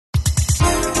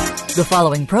The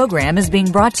following program is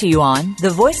being brought to you on the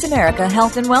Voice America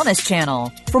Health and Wellness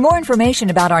Channel. For more information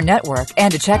about our network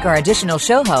and to check our additional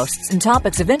show hosts and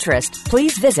topics of interest,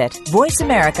 please visit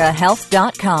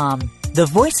voiceamericahealth.com. The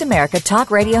Voice America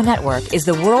Talk Radio Network is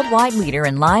the worldwide leader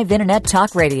in live Internet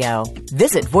talk radio.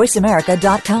 Visit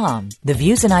voiceamerica.com. The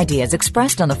views and ideas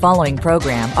expressed on the following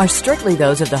program are strictly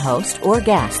those of the host or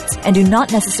guests and do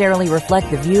not necessarily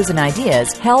reflect the views and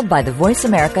ideas held by the Voice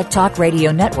America Talk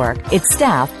Radio Network, its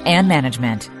staff, and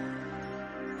management.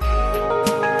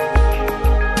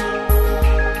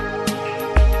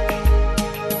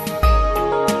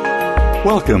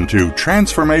 Welcome to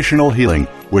Transformational Healing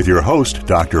with your host,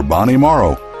 Dr. Bonnie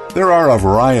Morrow. There are a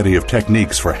variety of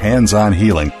techniques for hands-on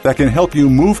healing that can help you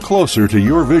move closer to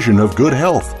your vision of good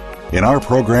health. In our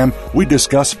program, we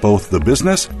discuss both the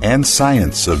business and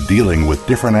science of dealing with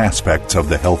different aspects of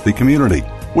the healthy community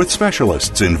with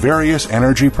specialists in various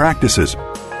energy practices.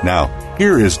 Now,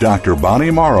 here is Dr.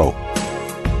 Bonnie Morrow.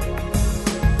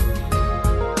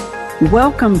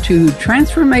 Welcome to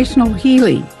Transformational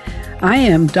Healing. I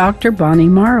am Dr. Bonnie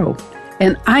Morrow,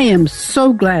 and I am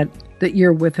so glad that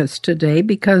you're with us today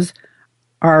because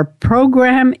our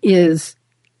program is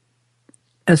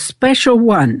a special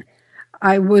one.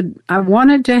 I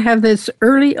wanted to have this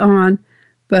early on,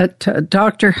 but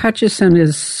Dr. Hutchison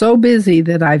is so busy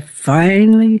that I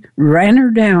finally ran her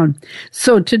down.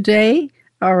 So today,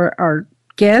 our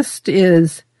guest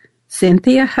is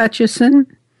Cynthia Hutchison,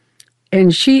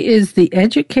 and she is the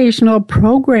Educational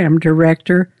Program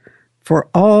Director for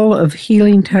all of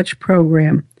Healing Touch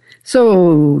program.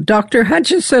 So, Dr.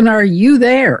 Hutchison, are you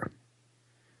there?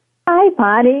 Hi,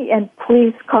 Bonnie, and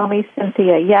please call me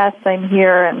Cynthia. Yes, I'm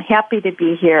here. I'm happy to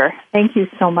be here. Thank you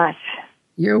so much.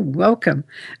 You're welcome.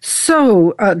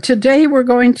 So, today we're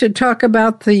going to talk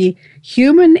about the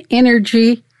human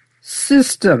energy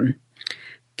system.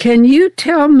 Can you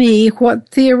tell me what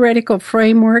theoretical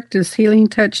framework does Healing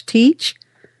Touch teach?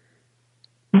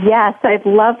 Yes, I'd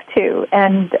love to.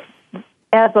 And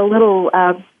as a little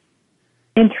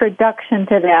introduction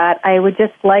to that, I would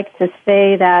just like to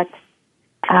say that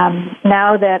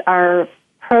now that our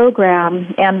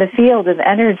program and the field of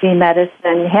energy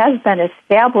medicine has been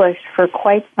established for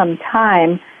quite some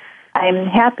time, I'm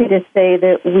happy to say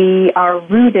that we are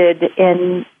rooted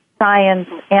in science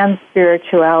and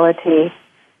spirituality,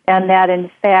 and that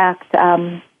in fact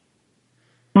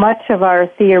much of our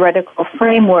theoretical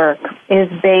framework is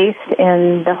based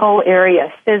in the whole area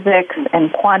of physics and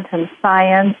quantum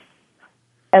science,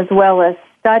 as well as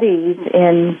studies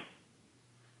in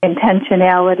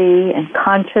intentionality and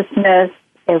consciousness,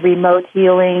 remote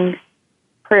healing,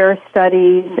 prayer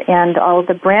studies, and all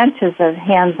the branches of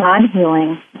hands-on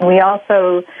healing. We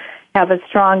also have a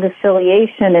strong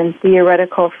affiliation in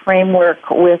theoretical framework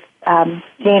with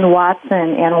Jane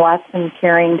Watson and Watson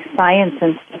Caring Science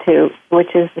Institute,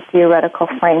 which is the theoretical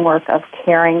framework of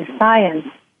caring science.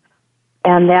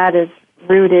 And that is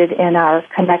rooted in our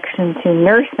connection to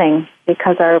nursing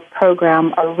because our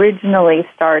program originally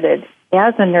started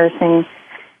as a nursing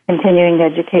continuing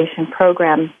education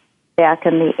program back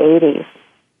in the 80s.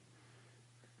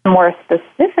 More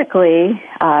specifically,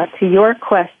 to your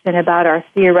question about our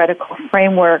theoretical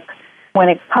framework, when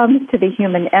it comes to the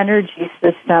human energy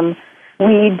system,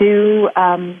 we do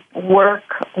work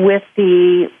with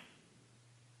the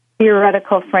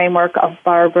theoretical framework of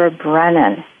Barbara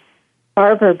Brennan.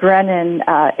 Barbara Brennan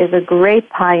is a great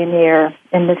pioneer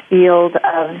in the field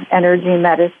of energy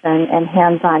medicine and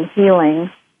hands-on healing.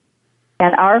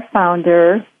 And our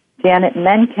founder, Janet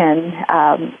Menken,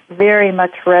 very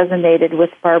much resonated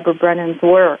with Barbara Brennan's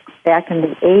work back in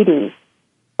the 80s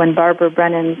when Barbara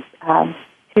Brennan's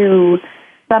two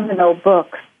seminal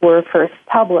books were first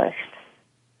published.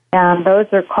 And those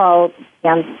are called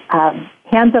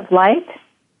Hands of Light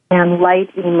and Light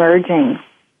Emerging.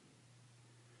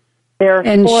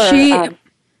 And she,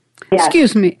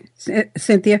 excuse me,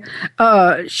 Cynthia,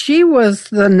 she was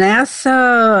the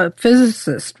NASA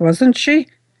physicist, wasn't she?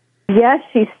 Yes,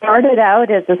 she started out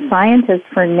as a scientist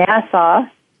for NASA,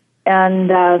 and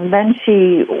then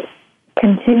she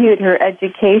continued her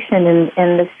education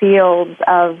in the fields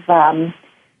of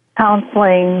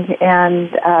counseling and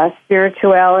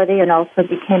spirituality, and also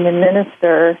became a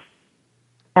minister.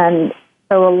 And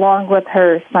so along with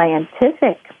her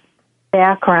scientific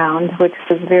background, which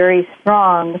was very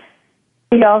strong,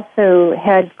 she also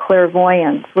had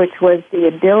clairvoyance, which was the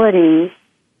ability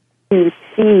to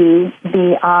see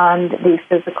beyond the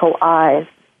physical eyes.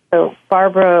 So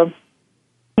Barbara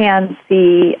can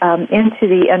see into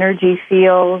the energy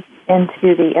fields,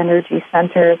 into the energy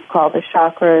centers called the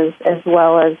chakras, as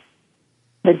well as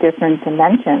the different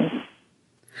dimensions.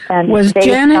 And was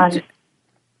Janet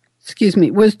Excuse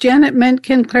me. Was Janet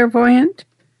Mencken clairvoyant?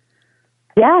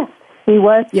 Yes, he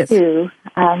was Yes. too.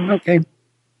 Okay.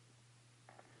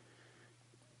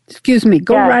 Excuse me.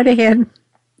 Go yes. right ahead.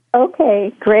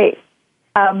 Okay, great.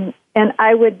 And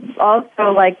I would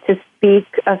also like to speak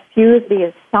a few of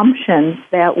the assumptions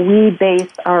that we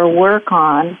base our work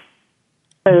on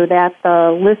so that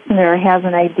the listener has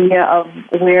an idea of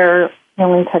where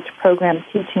Healing Touch program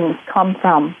teachings come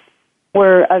from.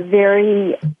 We're a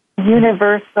very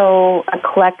universal,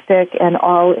 eclectic, and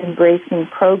all-embracing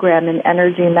program in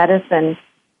energy medicine.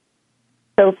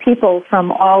 So people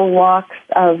from all walks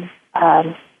of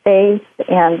faith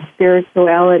and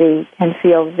spirituality can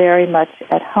feel very much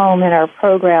at home in our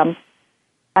program.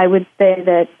 I would say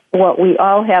that what we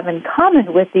all have in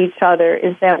common with each other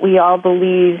is that we all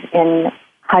believe in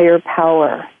higher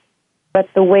power. But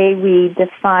the way we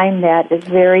define that is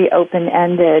very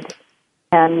open-ended,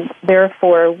 and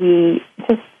therefore we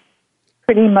just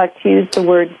pretty much use the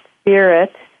word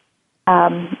spirit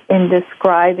in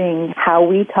describing how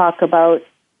we talk about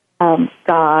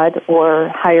God or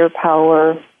higher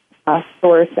power,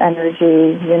 source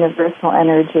energy, universal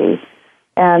energy.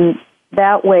 And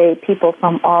that way people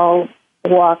from all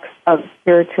walks of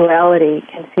spirituality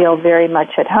can feel very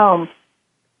much at home.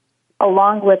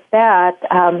 Along with that,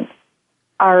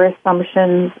 our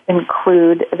assumptions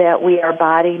include that we are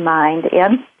body, mind,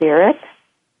 and spirit,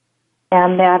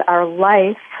 and that our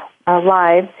lives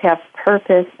have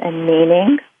purpose and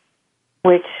meaning,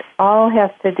 which all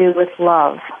has to do with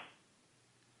love.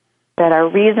 That our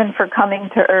reason for coming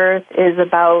to Earth is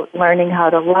about learning how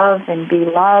to love and be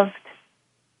loved,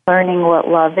 learning what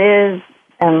love is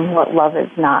and what love is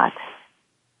not.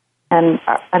 And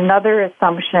another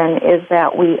assumption is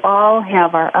that we all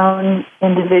have our own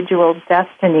individual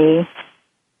destiny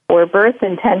or birth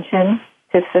intention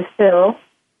to fulfill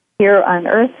here on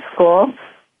Earth School.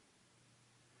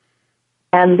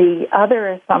 And the other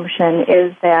assumption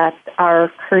is that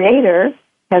our Creator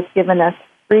has given us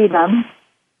freedom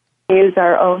to use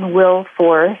our own will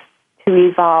force to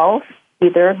evolve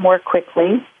either more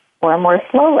quickly or more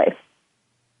slowly.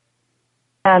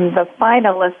 And the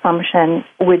final assumption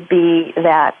would be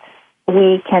that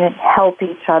we can help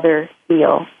each other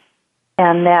heal,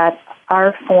 and that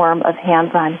our form of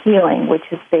hands-on healing, which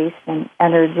is based in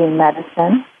energy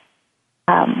medicine,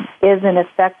 is an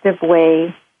effective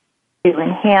way to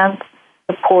enhance,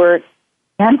 support,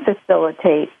 and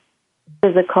facilitate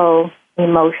physical,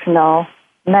 emotional,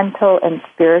 mental, and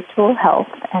spiritual health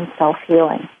and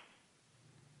self-healing.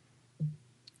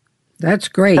 That's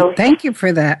great. Thank you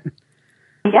for that.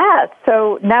 Yeah,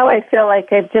 so now I feel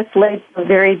like I've just laid some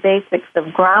very basics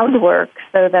of groundwork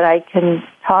so that I can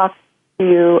talk to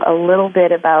you a little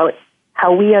bit about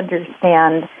how we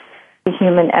understand the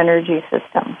human energy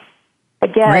system.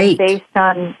 Again, great.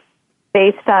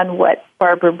 based on what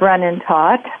Barbara Brennan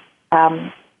taught,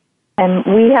 and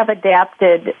we have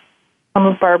adapted some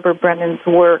of Barbara Brennan's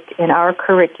work in our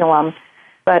curriculum,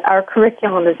 but our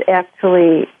curriculum is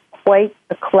actually quite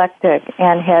eclectic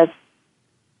and has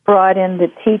brought in the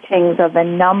teachings of a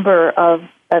number of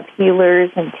healers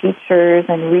and teachers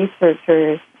and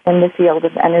researchers in the field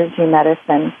of energy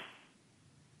medicine.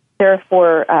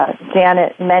 Therefore,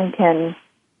 Janet Mencken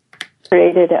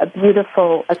created a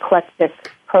beautiful eclectic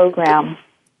program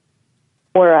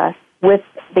for us with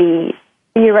the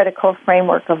theoretical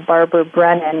framework of Barbara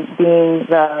Brennan being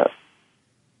the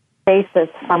basis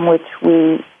from which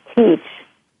we teach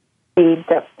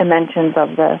the dimensions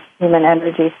of the human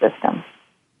energy system.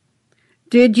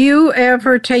 Did you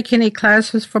ever take any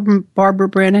classes from Barbara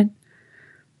Brennan?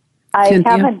 I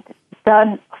Cynthia? haven't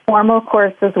done formal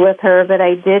courses with her, but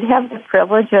I did have the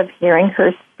privilege of hearing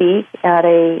her speak at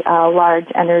a large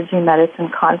energy medicine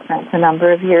conference a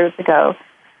number of years ago,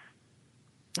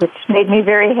 which made me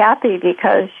very happy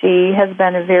because she has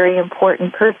been a very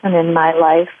important person in my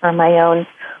life for my own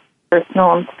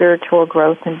personal and spiritual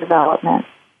growth and development.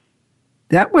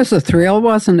 That was a thrill,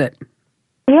 wasn't it?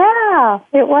 Yeah,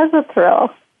 it was a thrill.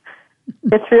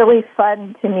 It's really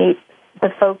fun to meet the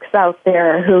folks out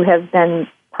there who have been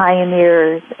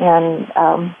pioneers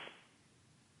and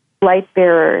light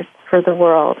bearers for the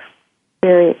world.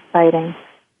 Very exciting.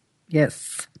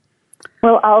 Yes.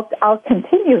 Well, I'll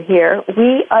continue here.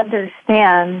 We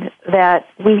understand that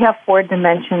we have 4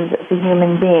 dimensions as a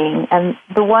human being, and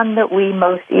the one that we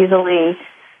most easily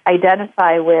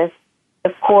identify with,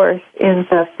 of course, is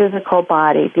the physical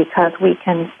body, because we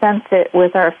can sense it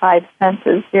with our 5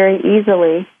 senses very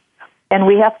easily, and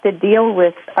we have to deal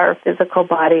with our physical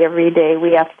body every day.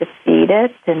 We have to feed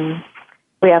it, and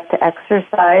we have to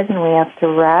exercise, and we have to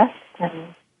rest,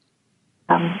 and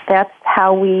that's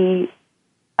how we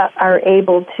are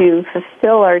able to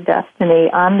fulfill our destiny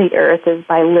on the earth is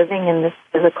by living in this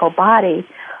physical body,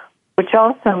 which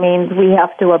also means we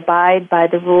have to abide by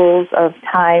the rules of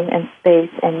time and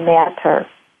space and matter.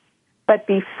 But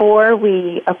before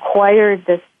we acquired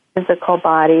this physical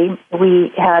body,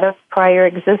 we had a prior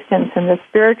existence in the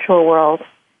spiritual world.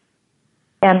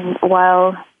 And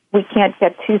while we can't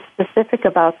get too specific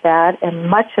about that, and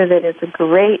much of it is a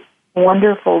great,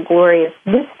 wonderful, glorious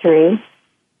mystery,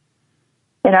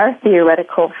 in our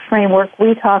theoretical framework,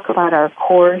 we talk about our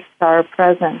core star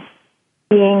presence,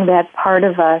 being that part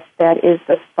of us that is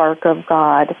the spark of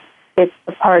God. It's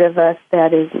the part of us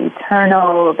that is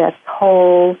eternal, that's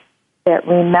whole, that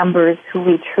remembers who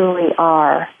we truly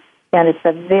are. And it's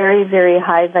a very, very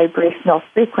high vibrational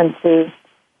frequency,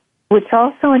 which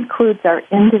also includes our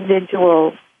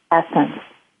individual essence.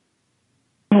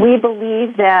 We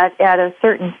believe that at a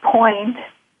certain point,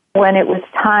 when it was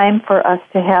time for us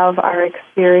to have our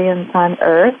experience on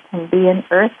Earth and be in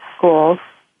Earth school,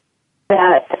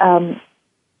 that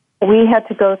we had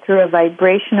to go through a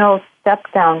vibrational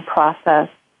step-down process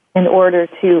in order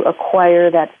to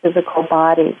acquire that physical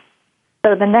body.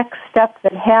 So the next step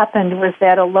that happened was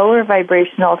that a lower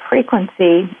vibrational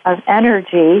frequency of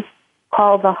energy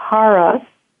called the hara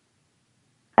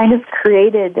kind of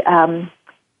created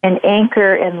an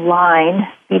anchor and line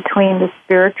between the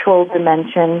spiritual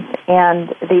dimensions and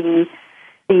the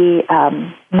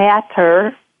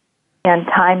matter and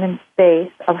time and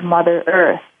space of Mother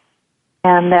Earth,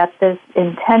 and that this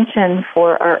intention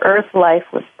for our Earth life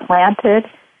was planted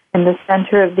in the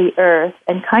center of the Earth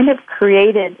and kind of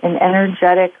created an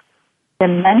energetic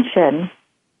dimension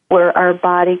where our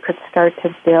body could start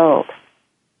to build.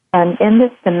 And in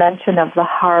this dimension of the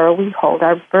hara, we hold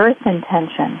our birth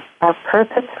intention, our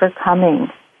purpose for coming.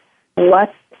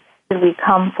 What do we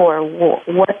come for?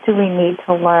 What do we need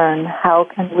to learn? How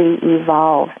can we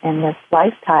evolve in this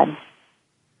lifetime?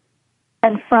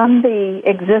 And from the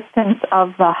existence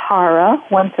of the hara,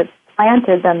 once it's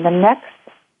planted, then the next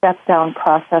step-down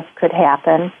process could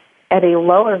happen at a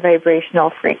lower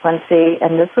vibrational frequency,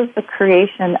 and this was the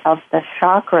creation of the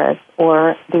chakras,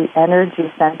 or the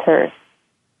energy centers.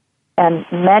 And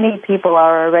many people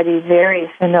are already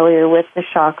very familiar with the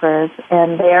chakras,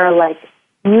 and they are like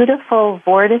beautiful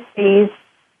vortices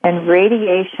and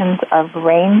radiations of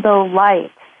rainbow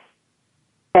light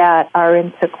that are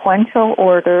in sequential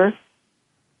order,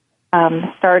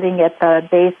 starting at the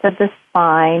base of the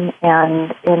spine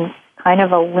and in kind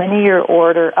of a linear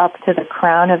order up to the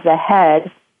crown of the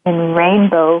head in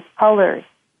rainbow colors.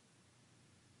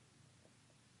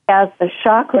 As the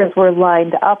chakras were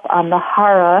lined up on the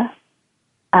hara,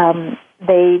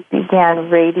 they began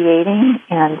radiating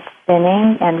and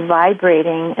spinning and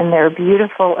vibrating in their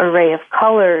beautiful array of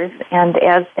colors, and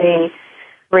as they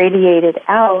radiated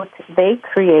out, they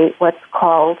create what's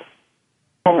called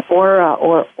an aura,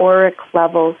 or auric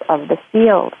levels of the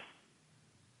field.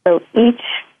 So each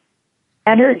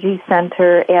energy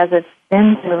center, as it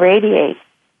spins and radiates,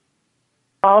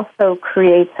 also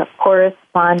creates a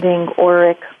corresponding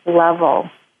auric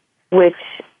level, which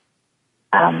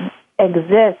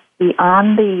exists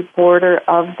beyond the border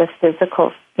of the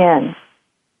physical skin.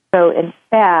 So, in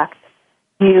fact,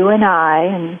 you and I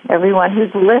and everyone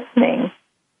who's listening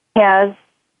has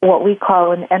what we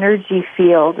call an energy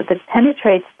field that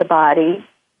penetrates the body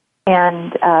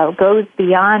and goes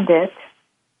beyond it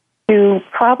to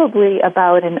probably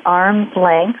about an arm's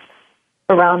length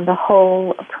around the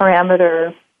whole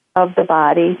parameter of the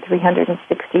body,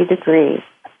 360 degrees.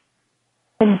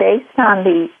 And based on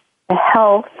the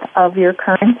health of your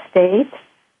current state,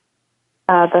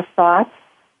 the thoughts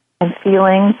and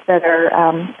feelings that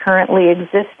are currently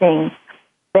existing,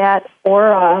 that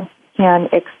aura can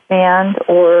expand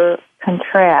or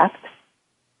contract.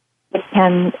 It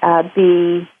can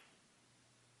be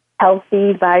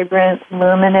healthy, vibrant,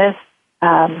 luminous,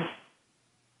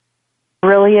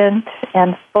 brilliant,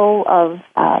 and full of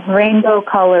rainbow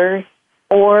colors,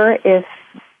 or if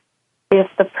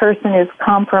the person is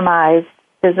compromised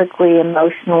physically,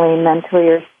 emotionally, mentally,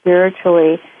 or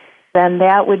spiritually, then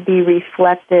that would be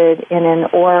reflected in an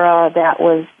aura that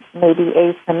was maybe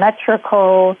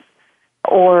asymmetrical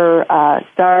or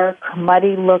dark,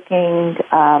 muddy-looking,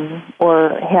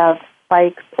 or have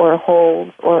spikes or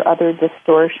holes or other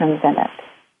distortions in it.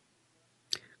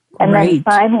 And then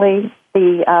finally,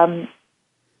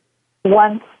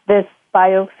 once this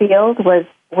biofield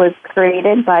was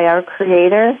created by our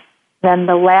Creator, then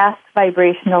the last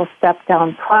vibrational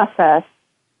step-down process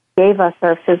gave us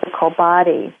our physical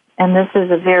body. And this is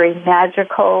a very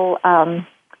magical,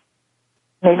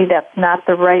 maybe that's not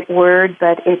the right word,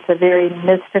 but it's a very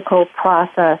mystical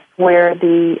process where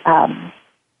the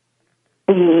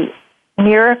the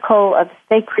miracle of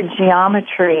sacred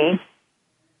geometry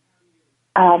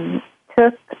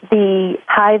took the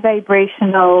high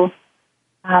vibrational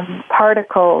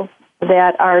particles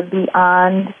that are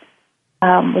beyond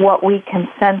what we can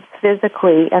sense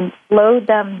physically and slowed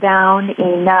them down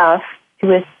enough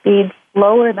to a speed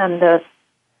slower than the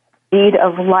speed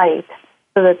of light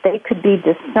so that they could be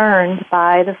discerned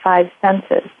by the five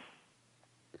senses.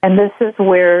 And this is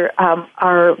where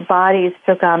our bodies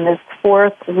took on this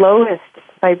fourth lowest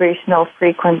vibrational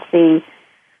frequency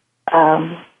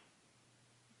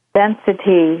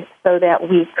density so that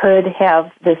we could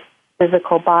have this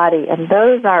physical body. And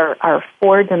those are our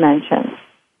four dimensions.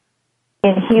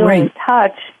 In Healing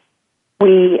Touch,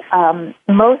 we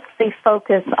mostly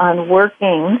focus on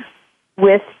working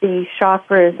with the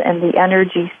chakras and the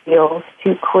energy fields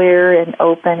to clear and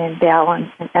open and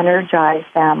balance and energize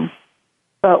them.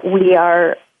 But we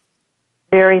are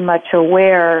very much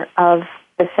aware of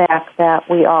the fact that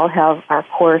we all have our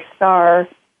core star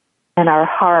and our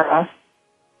hara,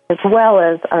 as well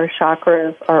as our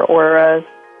chakras, our auras,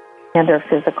 and our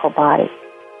physical body.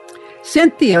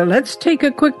 Cynthia, let's take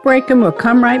a quick break and we'll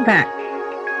come right back.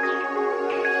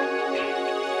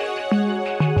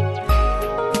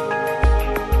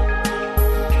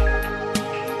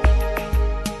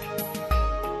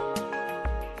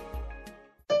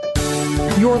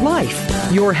 Your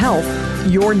life, your health,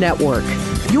 your network.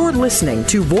 You're listening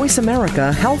to Voice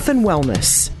America Health and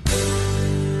Wellness.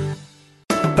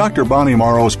 Dr. Bonnie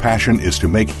Morrow's passion is to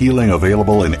make healing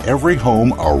available in every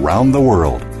home around the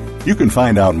world. You can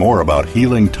find out more about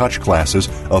Healing Touch classes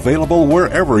available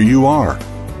wherever you are.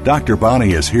 Dr.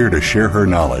 Bonnie is here to share her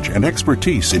knowledge and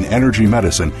expertise in energy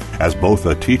medicine as both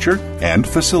a teacher and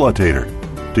facilitator.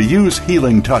 To use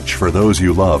Healing Touch for those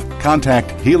you love,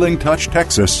 contact Healing Touch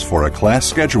Texas for a class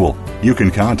schedule. You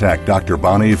can contact Dr.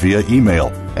 Bonnie via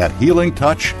email at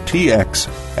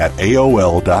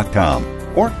healingtouchtx@aol.com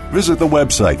or visit the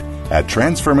website at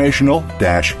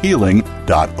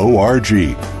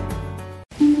transformational-healing.org.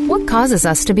 What causes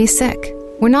us to be sick?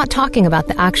 We're not talking about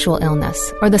the actual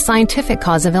illness or the scientific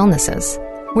cause of illnesses.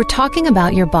 We're talking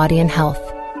about your body and health.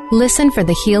 Listen for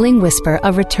the healing whisper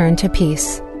of return to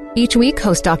peace. Each week,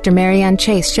 host Dr. Marianne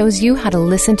Chase shows you how to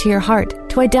listen to your heart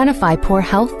to identify poor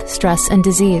health, stress, and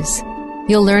disease.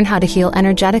 You'll learn how to heal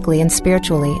energetically and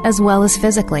spiritually as well as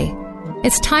physically.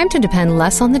 It's time to depend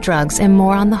less on the drugs and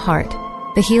more on the heart.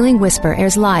 The Healing Whisper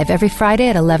airs live every Friday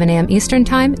at 11 a.m. Eastern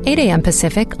Time, 8 a.m.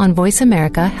 Pacific on Voice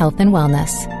America Health and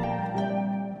Wellness.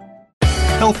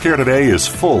 Healthcare today is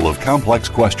full of complex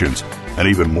questions and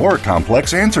even more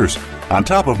complex answers. On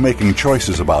top of making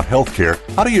choices about healthcare,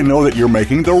 how do you know that you're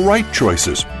making the right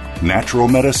choices? Natural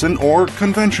medicine or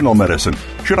conventional medicine?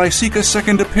 Should I seek a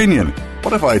second opinion?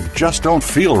 What if I just don't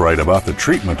feel right about the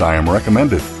treatment I am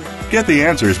recommended? Get the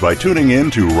answers by tuning in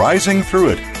to Rising Through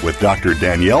It with Dr.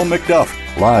 Danielle McDuff,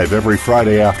 live every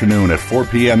Friday afternoon at 4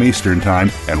 p.m. Eastern Time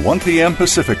and 1 p.m.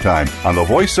 Pacific Time on the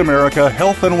Voice America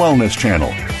Health and Wellness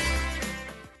channel.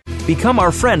 Become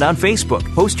our friend on Facebook.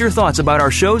 Post your thoughts about our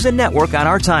shows and network on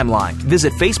our timeline.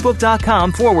 Visit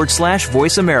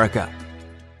Facebook.com/Voice America.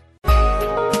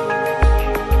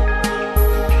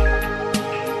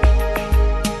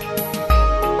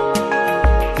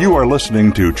 You are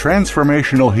listening to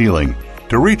Transformational Healing.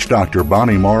 To reach Dr.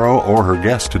 Bonnie Morrow or her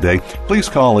guest today, please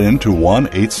call in to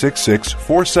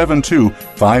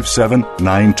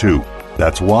 1-866-472-5792.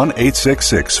 That's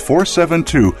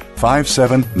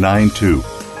 1-866-472-5792.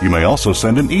 You may also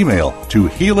send an email to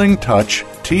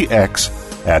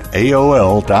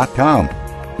healingtouchtx@aol.com.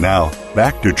 Now,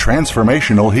 back to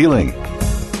Transformational Healing.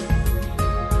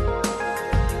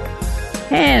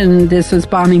 And this is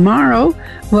Bonnie Morrow.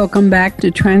 Welcome back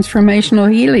to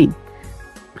Transformational Healing.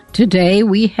 Today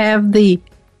we have the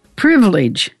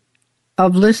privilege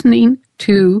of listening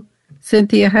to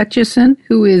Cynthia Hutchison,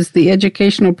 who is the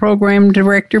Educational Program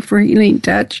Director for Healing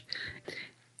Touch.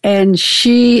 And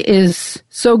she is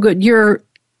so good. You're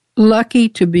lucky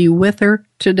to be with her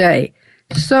today.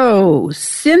 So,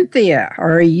 Cynthia,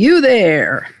 are you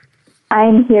there?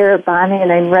 I'm here, Bonnie,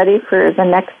 and I'm ready for the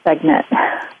next segment.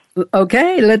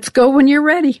 Okay, let's go when you're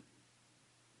ready.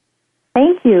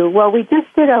 Thank you. Well, we just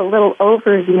did a little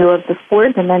overview of the four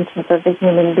dimensions of the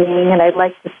human being, and I'd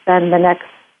like to spend the next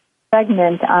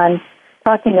segment on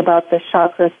talking about the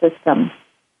chakra system.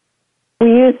 We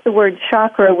use the word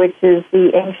chakra, which is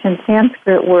the ancient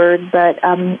Sanskrit word, but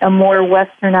a more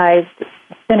westernized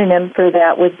synonym for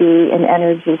that would be an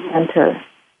energy center.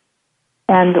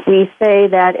 And we say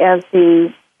that as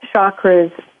the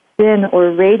chakras spin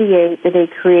or radiate, that they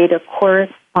create a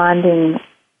corresponding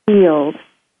field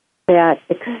that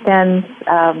extends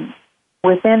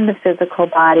within the physical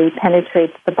body,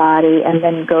 penetrates the body, and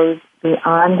then goes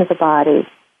beyond the body.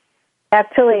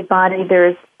 Actually, Bonnie,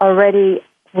 there's already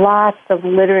lots of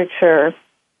literature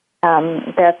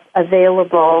that's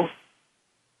available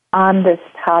on this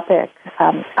topic.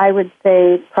 I would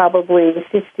say probably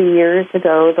 50 years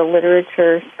ago, the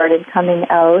literature started coming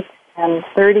out, and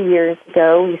 30 years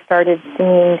ago, we started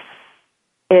seeing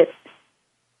it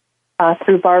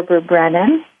through Barbara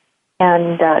Brennan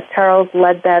and Charles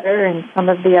Ledbetter and some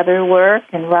of the other work,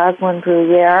 and Rosalind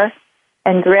Bruyere.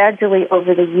 And gradually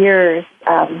over the years,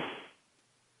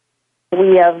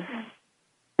 we have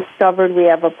discovered we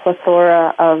have a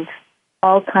plethora of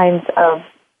all kinds of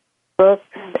books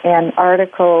and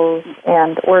articles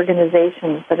and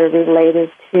organizations that are related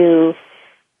to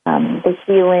the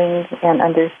healing and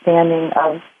understanding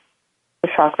of the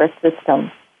chakra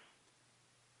system.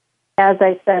 As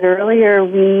I said earlier,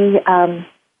 we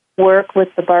work with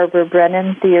the Barbara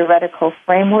Brennan theoretical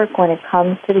framework when it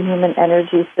comes to the human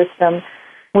energy system,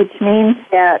 which means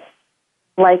that,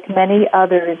 like many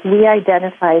others, we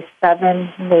identify 7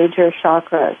 major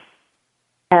chakras.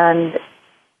 And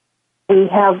we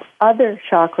have other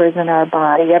chakras in our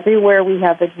body. Everywhere we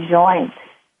have a joint,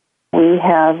 we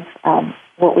have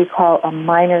what we call a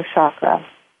minor chakra.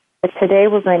 But today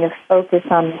we're going to focus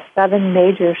on the 7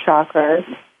 major chakras,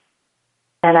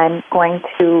 and I'm going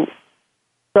to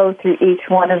go through each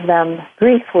one of them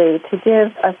briefly to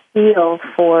give a feel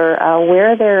for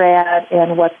where they're at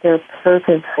and what their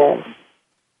purpose is.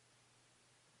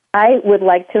 I would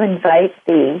like to invite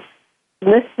the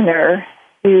listener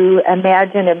to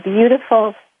imagine a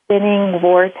beautiful spinning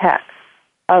vortex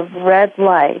of red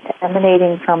light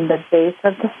emanating from the base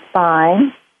of the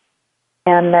spine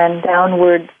and then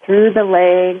downward through the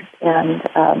legs and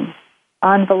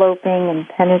enveloping and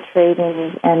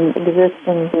penetrating and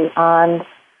existing beyond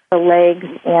the legs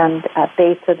and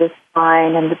base of the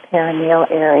spine and the perineal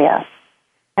area.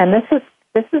 And this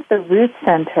is the root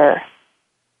center.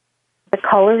 The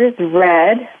color is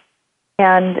red,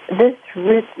 and this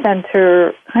root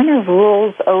center kind of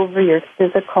rules over your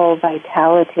physical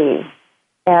vitality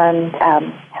and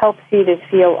helps you to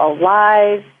feel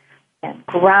alive and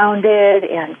grounded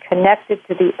and connected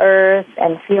to the earth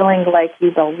and feeling like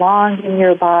you belong in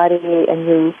your body and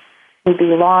you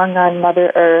belong on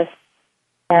Mother Earth.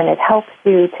 And it helps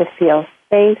you to feel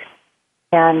safe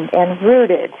and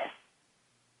rooted.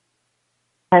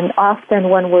 And often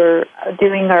when we're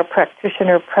doing our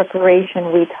practitioner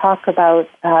preparation, we talk about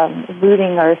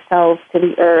rooting ourselves to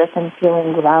the earth and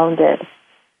feeling grounded.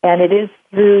 And it is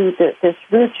through this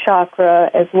root chakra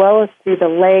as well as through the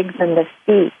legs and the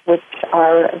feet, which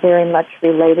are very much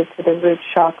related to the root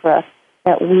chakra,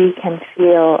 that we can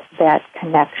feel that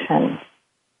connection.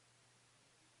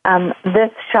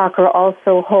 This chakra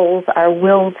also holds our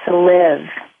will to live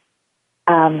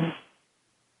and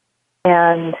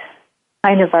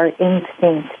kind of our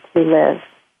instinct to live.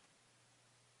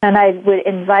 And I would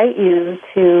invite you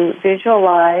to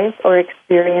visualize or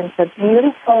experience a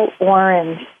beautiful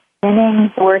orange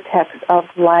spinning vortex of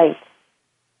light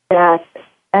that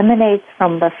emanates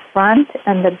from the front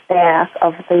and the back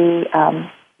of the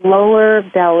lower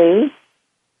belly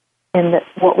in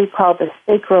what we call the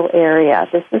sacral area.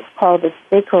 This is called the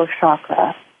sacral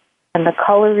chakra, and the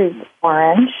color is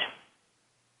orange.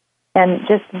 And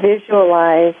just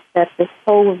visualize that this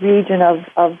whole region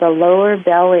of the lower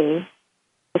belly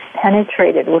is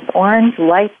penetrated with orange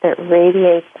light that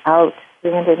radiates out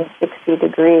 360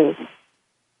 degrees.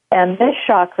 And this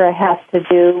chakra has to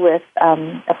do with,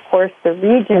 of course, the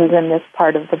regions in this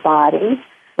part of the body,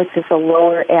 which is the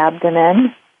lower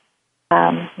abdomen,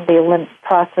 the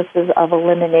processes of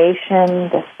elimination,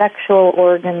 the sexual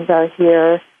organs are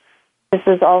here. This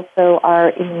is also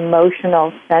our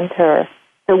emotional center.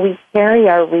 So we carry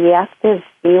our reactive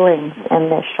feelings in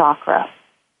this chakra.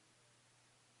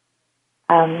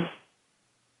 And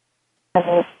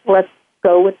let's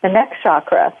go with the next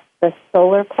chakra, the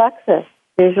solar plexus.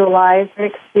 Visualize or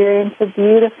experience a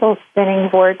beautiful spinning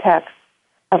vortex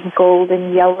of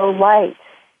golden yellow light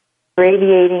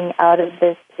radiating out of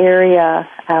this area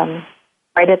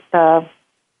right at the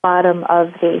bottom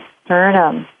of the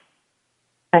sternum,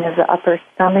 kind of the upper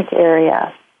stomach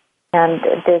area. And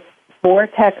this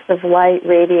vortex of light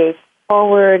radiates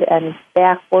forward and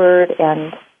backward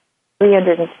and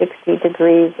 360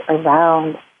 degrees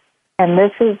around. And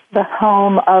this is the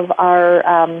home of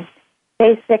our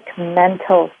basic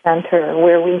mental center,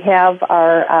 where we have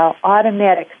our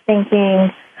automatic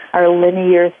thinking, our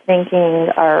linear thinking,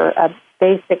 our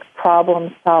basic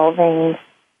problem solving,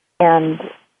 and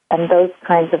those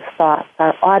kinds of thoughts,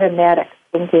 our automatic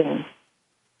thinking.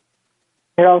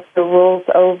 It also rolls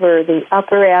over the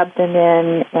upper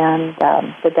abdomen and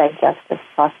the digestive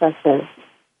processes.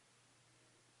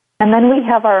 And then we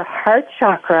have our heart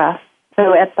chakra.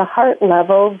 So at the heart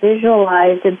level,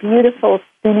 visualize a beautiful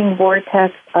spinning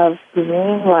vortex of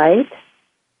green light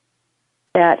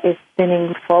that is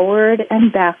spinning forward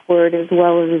and backward as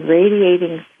well as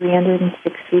radiating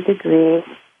 360 degrees.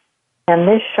 And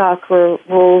this chakra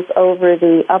rolls over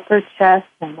the upper chest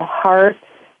and the heart,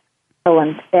 the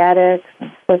lymphatics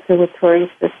and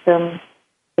circulatory system,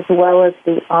 as well as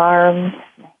the arms,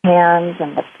 the hands,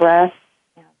 and the breast,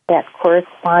 and that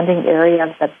corresponding area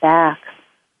of the back.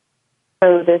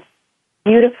 So this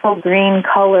beautiful green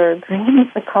color, green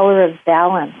is the color of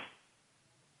balance,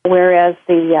 whereas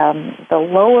the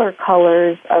lower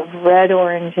colors of red,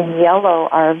 orange, and yellow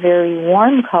are very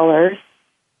warm colors,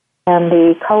 and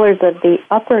the colors of the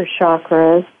upper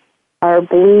chakras are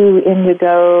blue,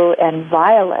 indigo, and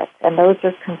violet, and those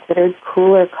are considered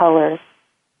cooler colors.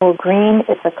 Well, green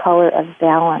is a color of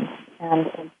balance, and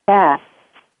in fact,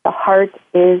 the heart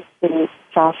is the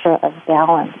chakra of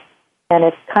balance, and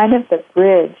it's kind of the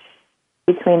bridge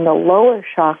between the lower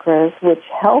chakras, which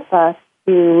help us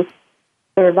to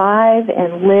survive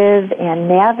and live and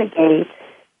navigate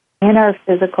in our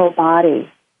physical body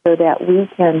so that we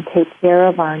can take care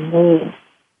of our needs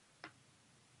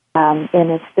in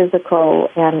a physical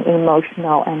and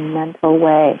emotional and mental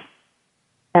way.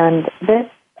 And this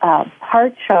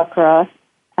heart chakra,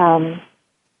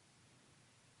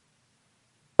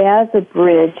 as a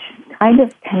bridge, kind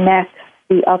of connects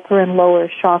the upper and lower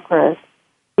chakras,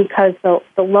 because the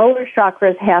lower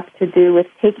chakras have to do with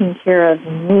taking care of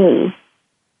me,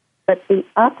 but the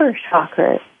upper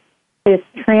chakras, it's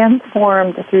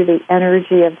transformed through the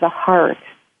energy of the heart,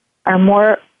 are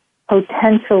more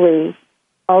potentially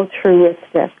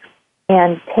altruistic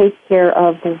and take care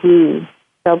of the we,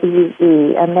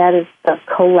 W-E, and that is the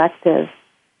collective.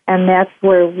 And that's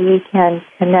where we can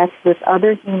connect with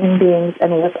other human beings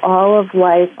and with all of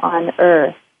life on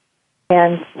earth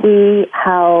and see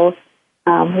how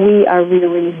we are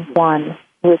really one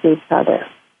with each other.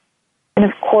 And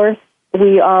of course,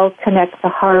 we all connect the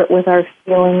heart with our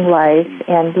feeling life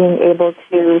and being able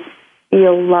to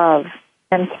feel love.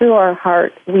 And through our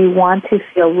heart, we want to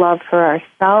feel love for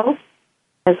ourselves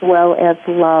as well as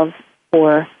love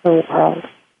for the world.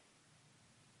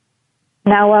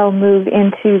 Now I'll move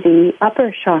into the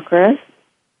upper chakras.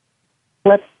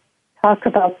 Let's talk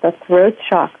about the throat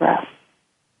chakra.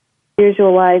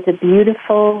 Visualize a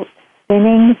beautiful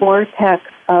spinning vortex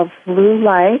of blue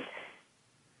light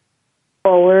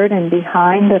forward and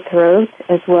behind the throat,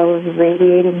 as well as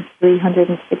radiating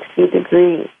 360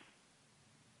 degrees.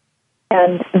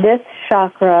 And this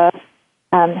chakra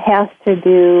has to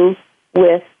do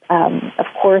with, of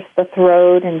course, the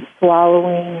throat and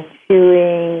swallowing and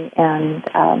chewing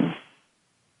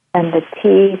and the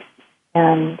teeth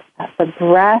and the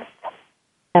breath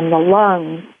and the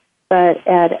lungs. But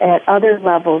at other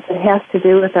levels, it has to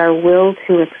do with our will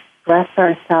to express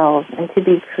ourselves and to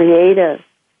be creative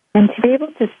and to be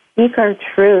able to speak our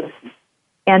truth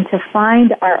and to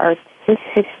find our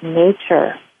artistic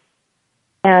nature.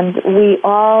 And we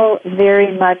all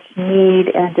very much need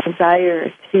and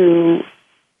desire to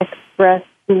express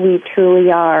who we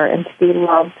truly are and to be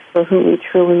loved for who we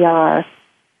truly are.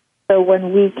 So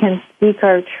when we can speak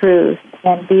our truth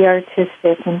and be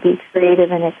artistic and be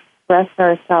creative and express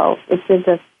ourselves, it gives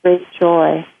us great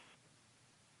joy.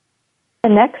 The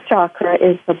next chakra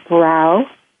is the brow,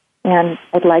 and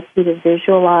I'd like you to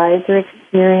visualize or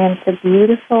experience a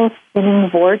beautiful spinning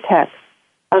vortex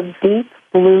of deep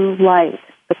blue light,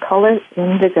 the color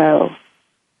indigo,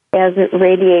 as it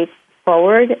radiates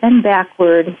forward and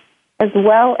backward, as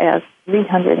well as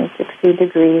 360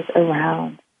 degrees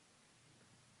around.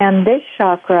 And this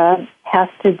chakra has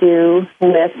to do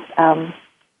with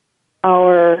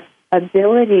our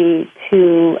ability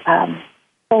to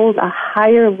hold a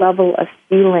higher level of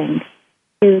feeling,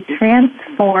 to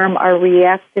transform our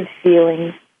reactive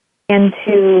feelings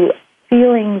into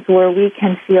feelings where we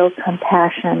can feel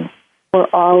compassion for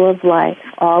all of life,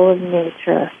 all of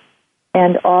nature,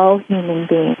 and all human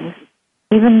beings,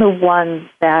 even the ones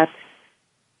that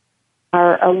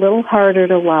are a little harder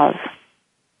to love.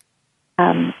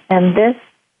 And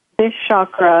this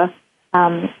chakra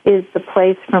is the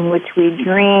place from which we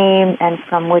dream and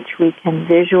from which we can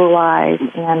visualize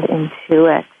and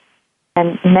intuit.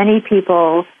 And many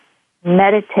people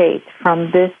meditate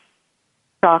from this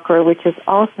chakra, which is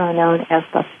also known as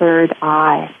the third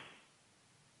eye.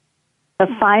 The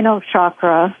final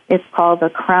chakra is called the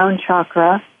crown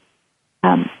chakra.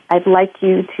 I'd like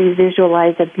you to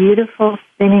visualize a beautiful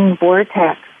spinning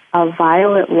vortex of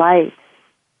violet light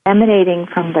emanating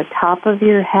from the top of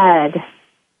your head,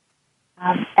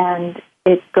 and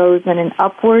it goes in an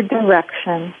upward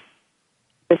direction.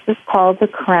 This is called the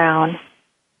crown,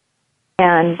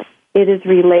 and it is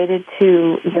related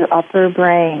to your upper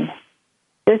brain.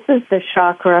 This is the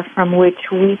chakra from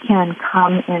which we can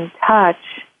come in touch.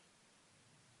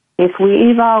 If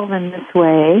we evolve in this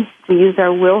way, to use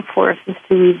our will forces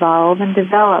to evolve and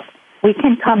develop, we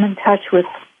can come in touch with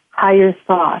higher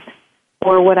thought,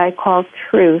 or what I call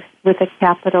truth with a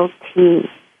capital T.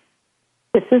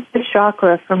 This is the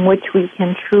chakra from which we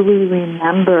can truly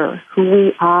remember who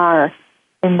we are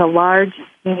in the large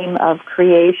scheme of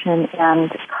creation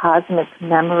and cosmic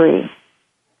memory.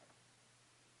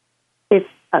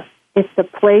 It's a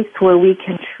place where we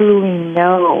can truly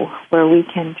know, where we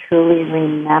can truly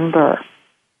remember.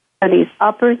 So these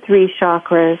upper three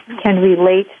chakras can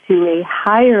relate to a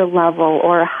higher level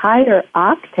or a higher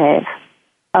octave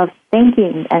of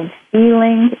thinking and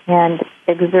feeling and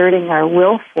exerting our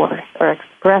will force or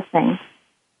expressing,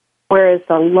 whereas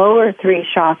the lower three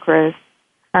chakras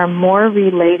are more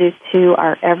related to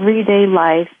our everyday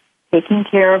life, taking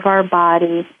care of our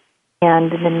body,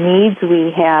 and the needs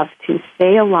we have to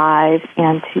stay alive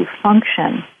and to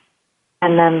function.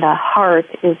 And then the heart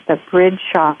is the bridge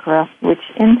chakra, which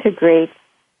integrates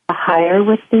the higher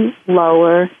with the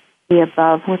lower, the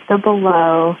above with the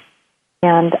below,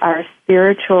 and our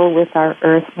spiritual with our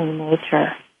earthly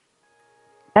nature.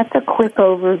 That's a quick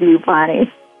overview,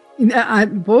 Bonnie.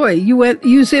 Boy,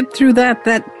 you zipped through that.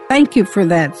 Thank you for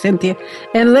that, Cynthia.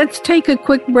 And let's take a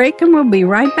quick break, and we'll be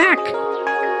right back.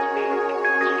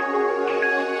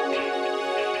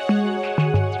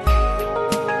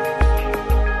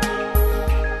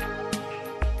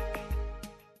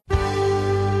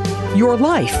 Your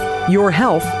life, your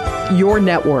health, your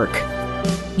network.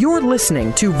 You're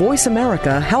listening to Voice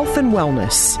America Health and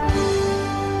Wellness.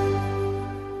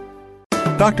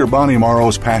 Dr. Bonnie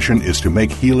Morrow's passion is to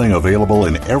make healing available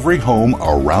in every home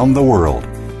around the world.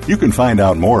 You can find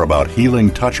out more about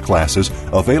healing touch classes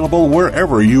available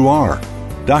wherever you are.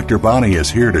 Dr. Bonnie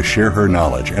is here to share her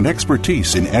knowledge and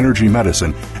expertise in energy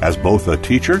medicine as both a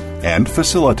teacher and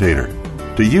facilitator.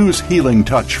 To use Healing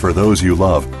Touch for those you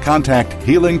love, contact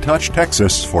Healing Touch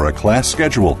Texas for a class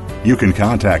schedule. You can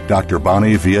contact Dr.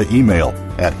 Bonnie via email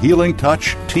at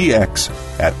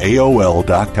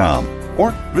healingtouchtx@aol.com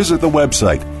or visit the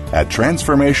website at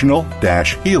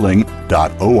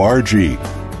transformational-healing.org.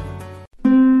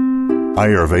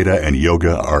 Ayurveda and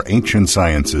yoga are ancient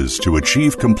sciences to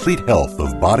achieve complete health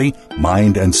of body,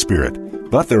 mind, and spirit,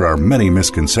 but there are many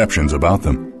misconceptions about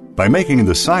them. By making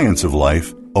the science of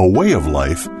life a way of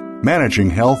life, managing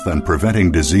health and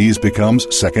preventing disease becomes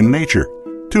second nature.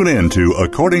 Tune in to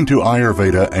According to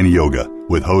Ayurveda and Yoga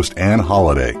with host Ann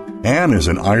Holliday. Ann is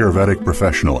an Ayurvedic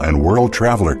professional and world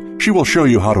traveler. She will show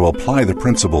you how to apply the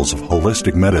principles of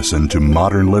holistic medicine to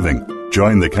modern living.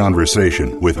 Join the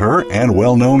conversation with her and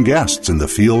well-known guests in the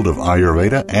field of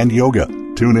Ayurveda and yoga.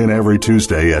 Tune in every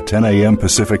Tuesday at 10 a.m.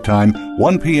 Pacific Time,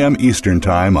 1 p.m. Eastern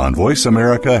Time on Voice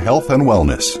America Health and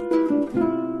Wellness.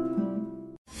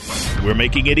 We're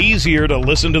making it easier to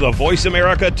listen to the Voice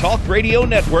America Talk Radio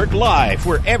Network live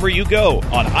wherever you go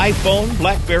on iPhone,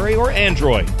 BlackBerry, or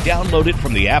Android. Download it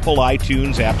from the Apple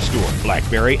iTunes App Store,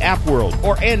 BlackBerry App World,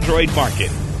 or Android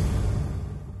Market.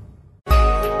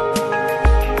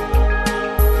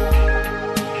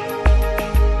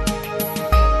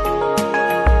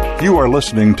 You are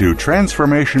listening to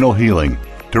Transformational Healing.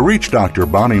 To reach Dr.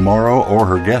 Bonnie Morrow or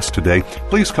her guest today,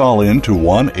 please call in to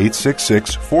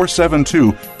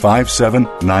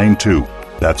 1-866-472-5792.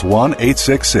 That's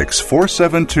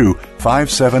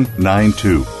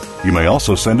 1-866-472-5792. You may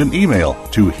also send an email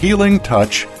to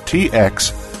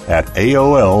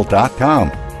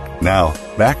healingtouchtx@aol.com. Now,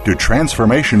 back to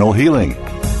Transformational Healing.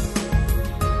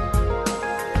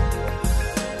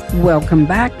 Welcome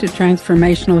back to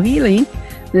Transformational Healing.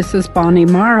 This is Bonnie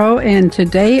Morrow, and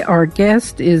today our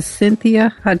guest is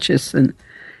Cynthia Hutchison.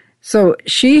 So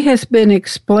she has been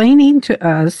explaining to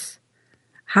us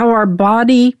how our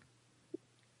body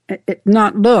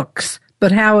not looks,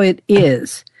 but how it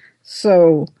is.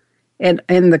 So, and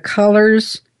the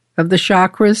colors of the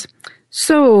chakras.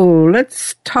 So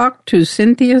let's talk to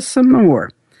Cynthia some more.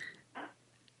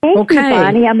 Thank you,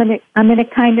 Bonnie. I'm gonna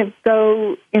kind of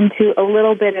go into a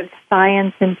little bit of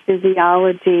science and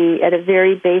physiology at a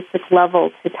very basic level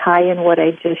to tie in what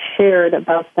I just shared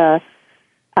about the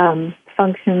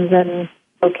functions and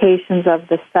locations of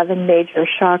the 7 major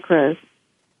chakras.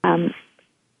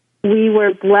 We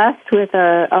were blessed with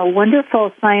a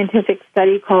wonderful scientific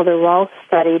study called the Rolf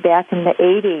study back in the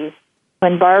 80s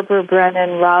when Barbara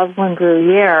Brennan, Rosalind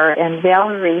Gruyere, and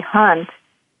Valerie Hunt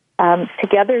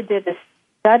together did a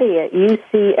study at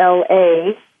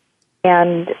UCLA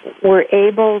and were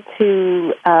able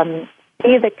to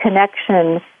see the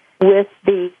connection with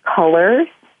the colors,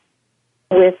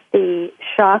 with the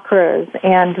chakras,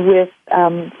 and with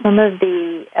some of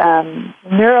the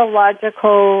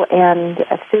neurological and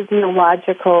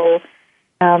physiological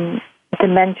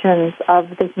dimensions of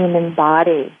the human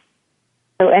body.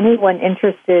 So anyone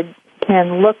interested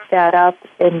can look that up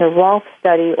in the Rolf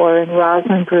study or in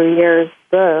Rosalind Bruyère's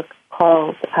book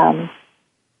called... how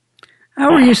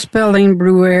are you spelling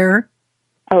Bruyère?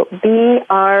 Oh,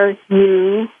 Bruyere.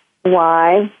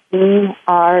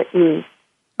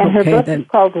 And her book is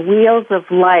called Wheels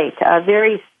of Light, a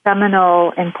very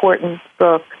seminal, important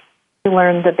book to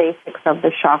learn the basics of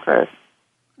the chakras.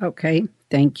 Okay,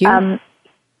 thank you.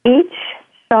 Each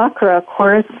chakra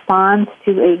corresponds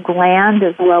to a gland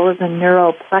as well as a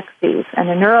neuroplexus. And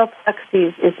a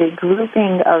neuroplexus is a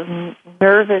grouping of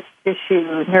nervous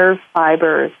tissue, nerve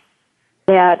fibers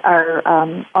that are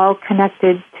all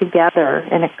connected together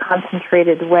in a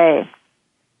concentrated way.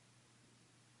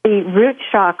 The root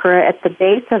chakra at the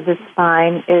base of the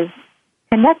spine is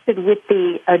connected with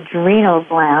the adrenal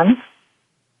glands.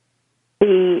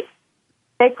 The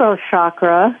sacral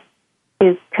chakra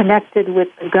is connected with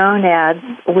the gonads,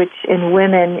 which in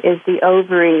women is the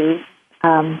ovaries,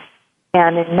 and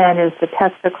in men is the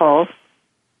testicles.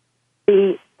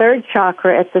 The third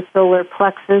chakra at the solar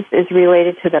plexus is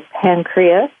related to the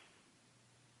pancreas.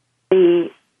 The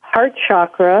heart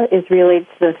chakra is related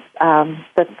to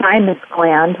the thymus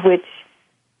gland, which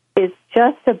is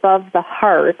just above the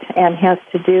heart and has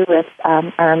to do with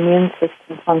our immune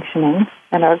system functioning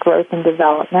and our growth and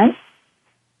development.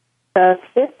 The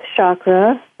fifth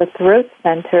chakra, the throat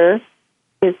center,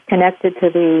 is connected to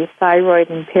the thyroid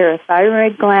and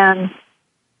parathyroid glands.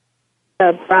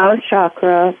 The brow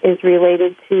chakra is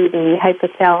related to the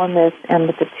hypothalamus and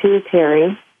the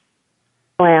pituitary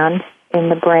gland in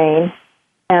the brain.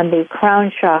 And the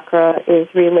crown chakra is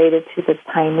related to the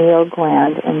pineal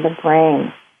gland in the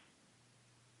brain.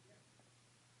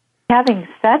 Having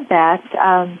said that,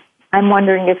 I'm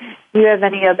wondering if you have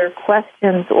any other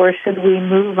questions, or should we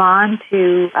move on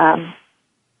to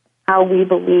how we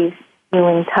believe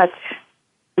healing touch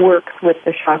works with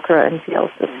the chakra and field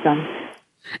system?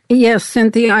 Yes,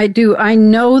 Cynthia, I do. I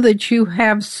know that you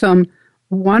have some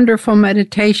wonderful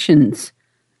meditations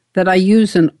that I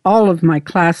use in all of my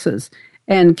classes.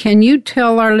 And can you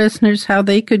tell our listeners how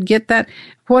they could get that?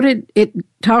 What it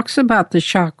talks about the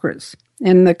chakras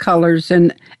and the colors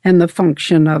and the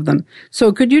function of them.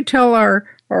 So could you tell our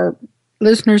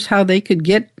listeners how they could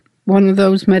get one of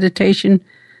those meditation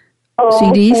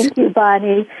CDs? Thank you,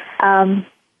 Bonnie.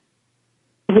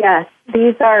 Yes,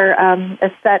 these are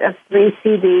a set of 3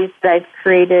 CDs that I've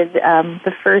created,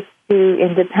 the first 2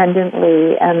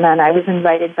 independently, and then I was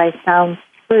invited by Sounds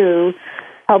True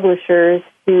publishers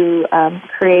to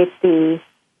create the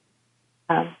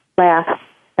last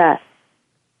set.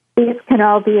 These can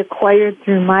all be acquired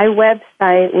through my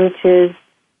website, which is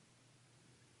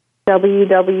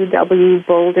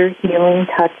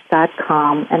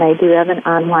www.boulderhealingtouch.com, and I do have an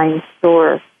online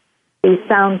store. The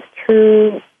Sounds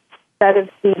True set of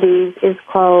CDs is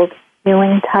called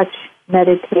Healing Touch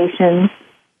Meditations,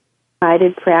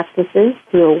 Guided Practices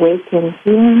to Awaken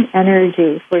Healing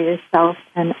Energy for Yourself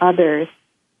and Others.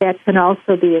 That can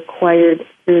also be acquired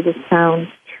through the Sounds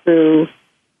True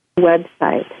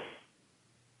website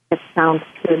at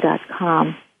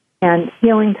soundstrue.com. And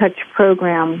Healing Touch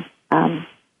program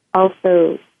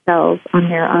also sells on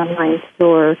their online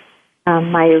store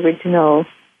my original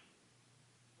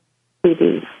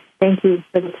CD. Thank you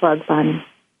for the plug, Bonnie.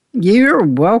 You're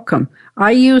welcome.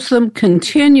 I use them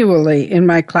continually in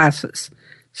my classes.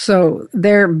 So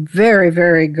they're very,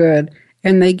 very good,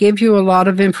 and they give you a lot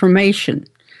of information.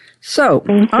 So,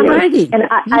 all righty. And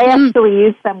I actually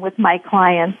use them with my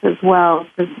clients as well,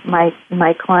 because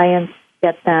my clients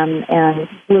get them and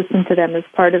listen to them as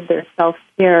part of their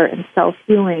self-care and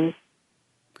self-healing.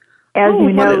 As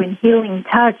you know, in Healing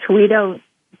Touch, we don't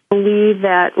believe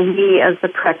that we as the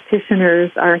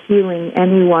practitioners are healing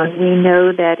anyone. We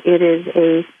know that it is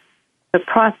the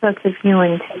process of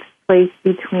healing takes place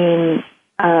between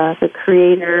the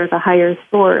Creator, the higher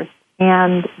source,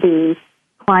 and the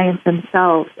clients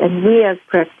themselves. And we as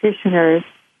practitioners,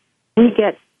 we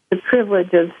get the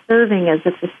privilege of serving as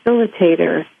a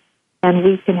facilitator, and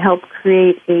we can help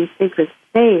create a sacred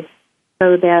space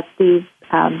so that these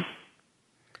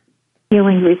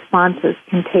healing responses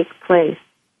can take place.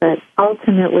 But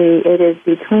ultimately, it is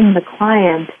between the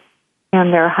client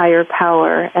and their higher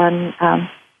power. And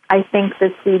I think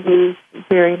the CDs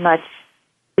very much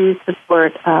to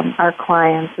support our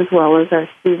clients as well as our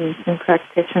students and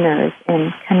practitioners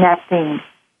in connecting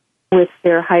with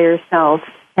their higher self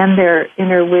and their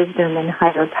inner wisdom and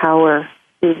higher power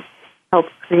to help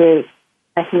create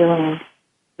a healing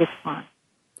response.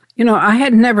 You know, I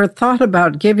had never thought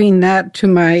about giving that to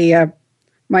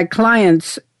my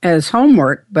clients as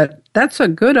homework, but that's a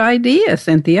good idea,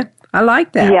 Cynthia. I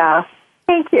like that. Yeah.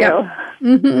 Thank you. Yep.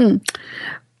 Mm-hmm.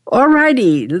 All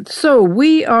righty. So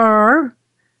we are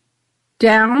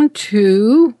down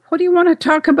to, what do you want to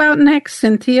talk about next,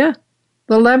 Cynthia?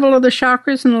 The level of the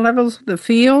chakras and the levels of the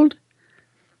field?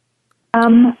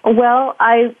 Well,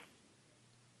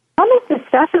 some of this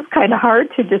stuff is kind of hard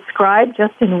to describe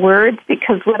just in words,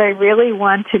 because what I really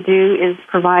want to do is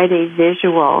provide a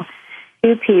visual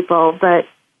to people. But,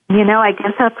 you know, I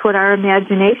guess that's what our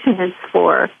imagination is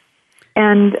for.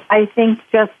 And I think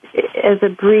just as a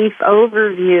brief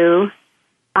overview,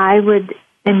 I would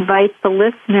invite the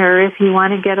listener, if you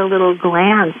want to get a little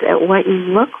glance at what you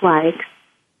look like,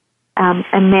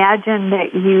 imagine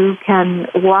that you can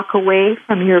walk away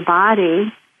from your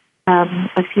body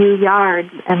a few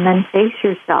yards and then face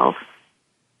yourself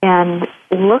and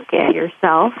look at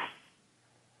yourself.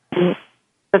 And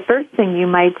the first thing you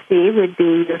might see would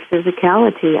be your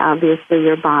physicality, obviously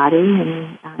your body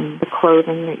and the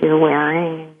clothing that you're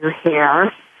wearing and your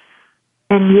hair.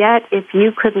 And yet, if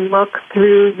you could look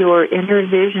through your inner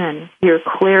vision, your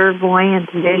clairvoyant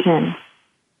vision,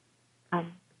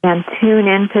 and tune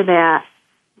into that,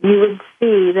 you would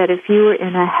see that if you were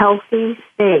in a healthy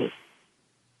state,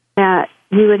 that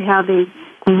you would have a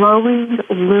glowing,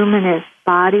 luminous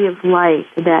body of light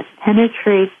that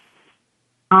penetrates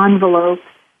envelopes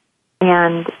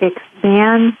and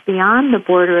expands beyond the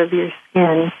border of your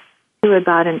skin to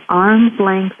about an arm's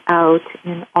length out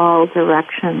in all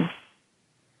directions.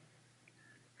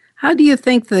 How do you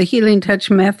think the healing touch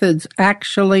methods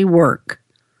actually work?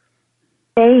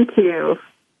 Thank you.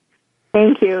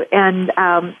 Thank you. And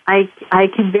I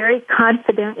can very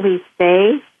confidently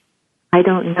say, I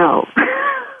don't know.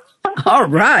 All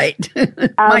right.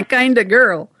 My kind of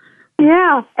girl.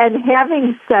 Yeah. And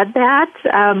having said that,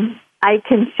 I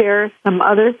can share some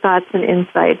other thoughts and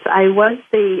insights. I was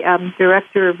the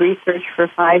director of research for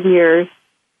 5 years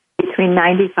between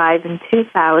 95 and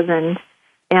 2000,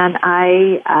 and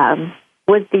I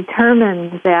was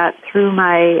determined that through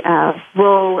my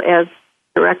role as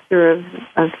director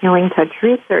of Healing Touch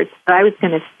Research, that I was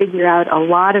going to figure out a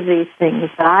lot of these things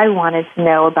that I wanted to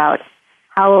know about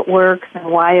how it works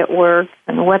and why it works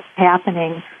and what's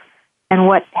happening. And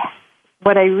what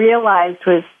I realized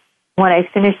was when I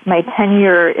finished my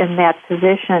tenure in that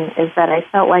position is that I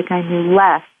felt like I knew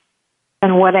less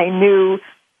than what I knew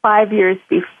 5 years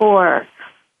before.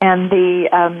 And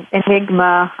the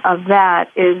enigma of that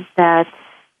is that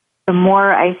the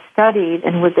more I studied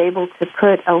and was able to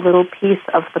put a little piece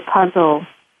of the puzzle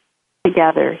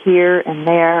together here and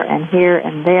there and here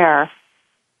and there,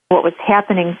 what was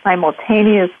happening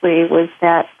simultaneously was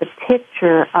that the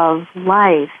picture of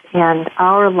life and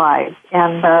our lives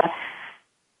and the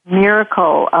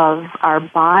miracle of our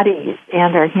bodies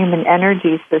and our human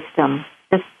energy system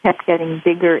just kept getting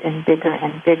bigger and bigger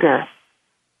and bigger.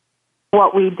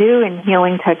 What we do in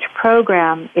Healing Touch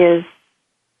program is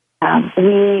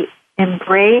we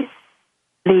embrace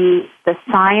the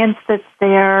science that's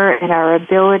there and our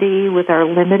ability with our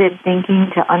limited thinking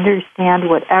to understand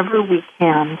whatever we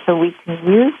can so we can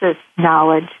use this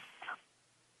knowledge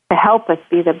to help us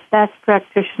be the best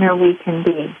practitioner we can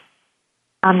be.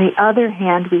 On the other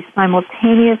hand, we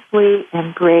simultaneously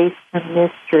embrace the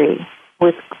mystery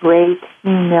with great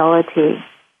humility.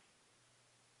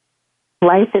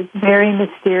 Life is very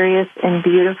mysterious and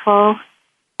beautiful,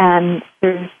 and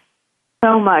there's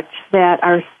so much that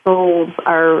our souls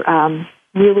are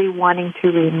really wanting to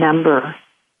remember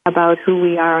about who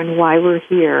we are and why we're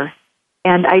here.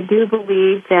 And I do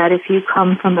believe that if you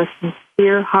come from a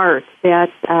sincere heart, that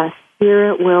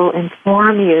Spirit will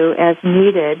inform you as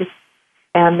needed,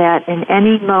 and that in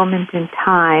any moment in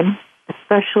time,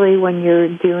 especially when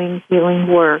you're doing healing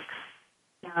work,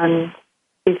 and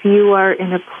if you are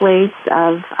in a place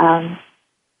of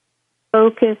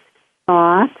focused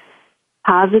thought,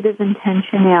 positive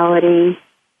intentionality,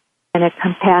 and a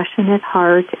compassionate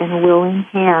heart and willing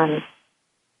hand,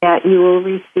 that you will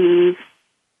receive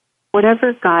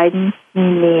whatever guidance you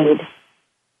need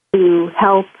to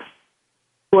help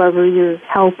whoever you're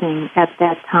helping at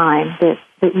that time, that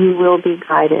you will be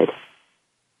guided.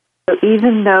 So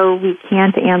even though we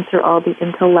can't answer all the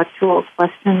intellectual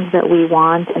questions that we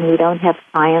want and we don't have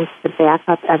science to back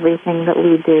up everything that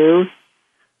we do,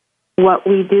 what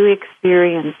we do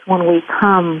experience when we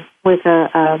come with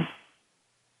a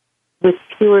with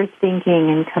pure thinking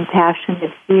and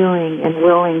compassionate feeling and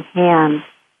willing hands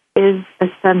is a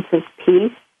sense of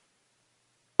peace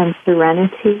and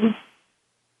serenity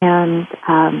and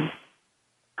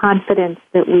confidence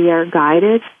that we are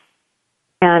guided,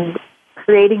 and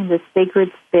creating this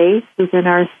sacred space within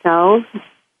ourselves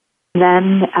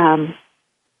then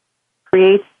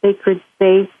creates sacred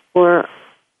space for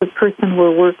the person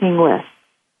we're working with.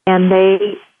 And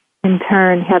they, in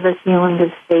turn, have a feeling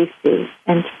of safety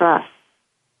and trust,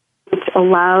 which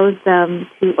allows them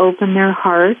to open their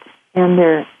heart and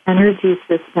their energy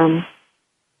system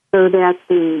so that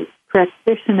the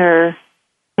practitioner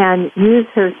can use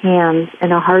her hands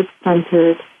in a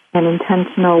heart-centered and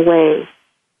intentional way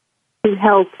to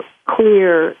help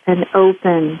clear and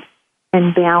open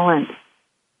and balance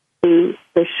the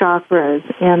chakras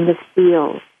and the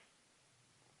field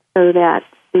so that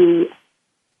the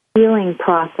healing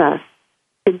process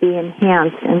could be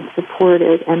enhanced and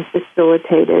supported and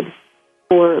facilitated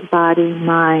for body,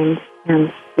 mind,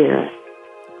 and spirit.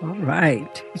 All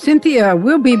right. Cynthia,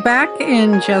 we'll be back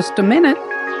in just a minute.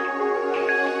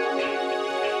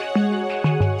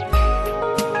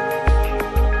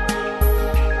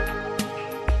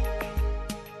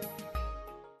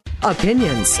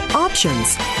 Opinions,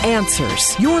 options,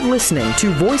 answers. You're listening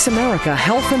to Voice America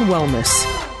Health and Wellness.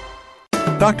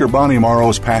 Dr. Bonnie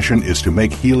Morrow's passion is to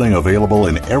make healing available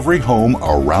in every home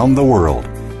around the world.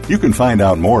 You can find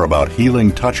out more about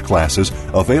healing touch classes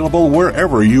available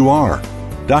wherever you are.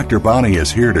 Dr. Bonnie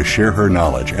is here to share her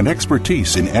knowledge and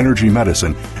expertise in energy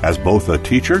medicine as both a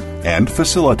teacher and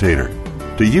facilitator.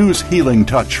 To use Healing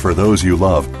Touch for those you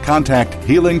love, contact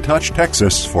Healing Touch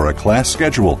Texas for a class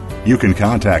schedule. You can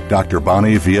contact Dr.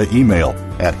 Bonnie via email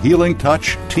at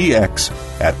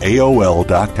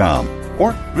healingtouchtx@aol.com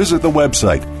or visit the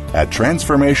website at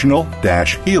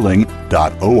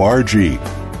transformational-healing.org.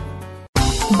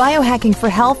 Biohacking for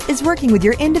Health is working with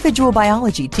your individual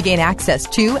biology to gain access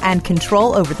to and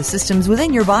control over the systems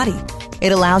within your body.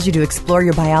 It allows you to explore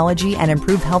your biology and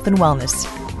improve health and wellness.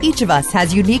 Each of us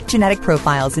has unique genetic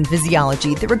profiles and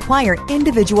physiology that require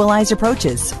individualized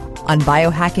approaches. On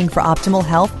Biohacking for Optimal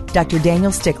Health, Dr.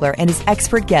 Daniel Stickler and his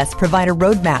expert guests provide a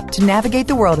roadmap to navigate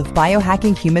the world of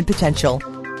biohacking human potential.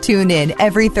 Tune in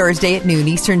every Thursday at noon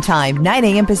Eastern Time, 9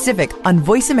 a.m. Pacific on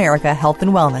Voice America Health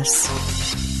and Wellness.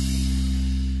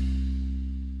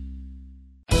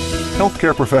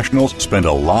 Healthcare professionals spend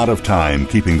a lot of time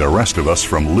keeping the rest of us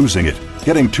from losing it,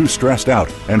 getting too stressed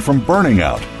out, and from burning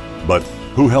out. But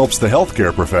who helps the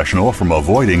healthcare professional from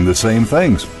avoiding the same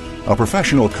things? A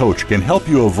professional coach can help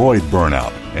you avoid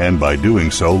burnout, and by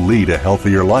doing so, lead a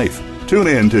healthier life. Tune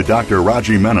in to Dr.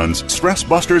 Raji Menon's Stress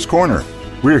Busters Corner.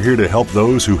 We're here to help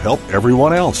those who help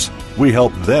everyone else. We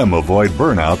help them avoid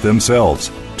burnout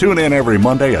themselves. Tune in every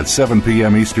Monday at 7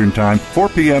 p.m. Eastern Time, 4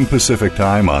 p.m. Pacific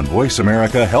Time on Voice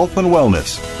America Health and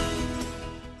Wellness.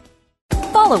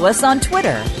 Follow us on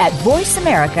Twitter at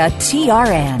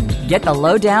VoiceAmericaTRN. Get the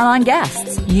lowdown on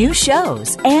guests, new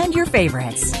shows, and your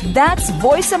favorites. That's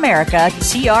Voice America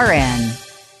TRN.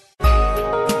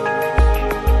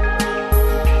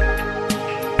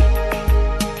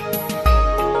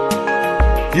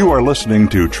 You are listening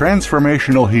to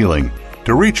Transformational Healing.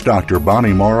 To reach Dr.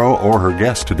 Bonnie Morrow or her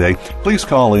guest today, please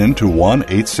call in to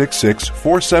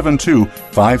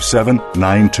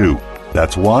 1-866-472-5792.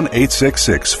 That's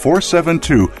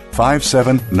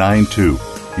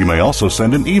 1-866-472-5792. You may also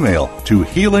send an email to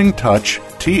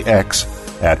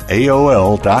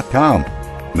healingtouchtx@aol.com.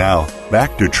 Now,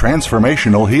 back to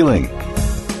Transformational Healing.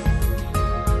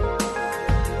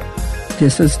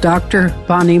 This is Dr.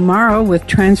 Bonnie Morrow with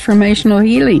Transformational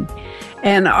Healing.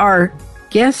 And our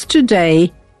guest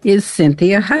today is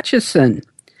Cynthia Hutchison.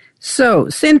 So,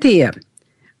 Cynthia,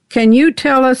 can you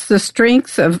tell us the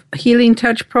strengths of Healing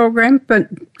Touch program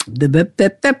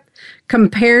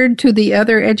compared to the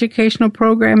other educational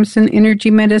programs in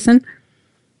energy medicine?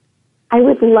 I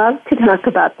would love to talk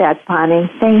about that, Bonnie.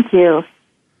 Thank you.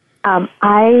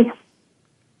 I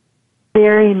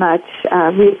very much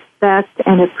respect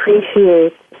and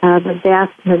appreciate the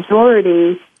vast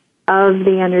majority of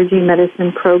the energy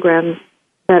medicine programs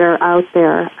that are out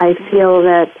there. I feel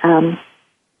that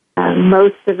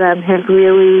most of them have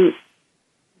really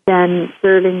been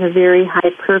serving a very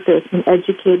high purpose in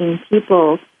educating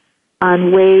people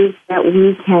on ways that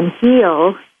we can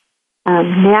heal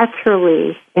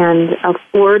naturally and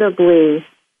affordably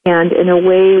and in a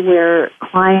way where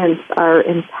clients are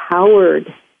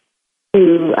empowered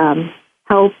to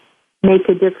help make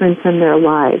a difference in their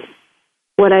lives.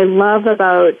 What I love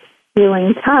about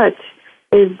Healing Touch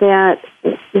is that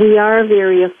we are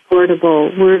very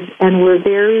affordable. We're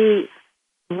very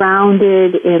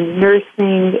grounded in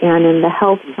nursing and in the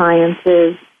health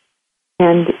sciences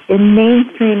and in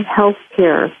mainstream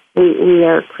healthcare. We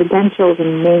are credentialed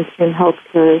in mainstream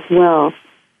healthcare as well.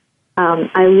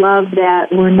 I love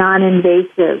that we're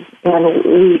non-invasive,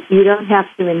 and you don't have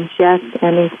to ingest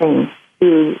anything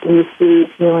to receive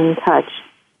healing touch.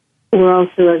 We're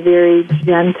also a very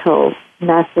gentle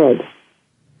method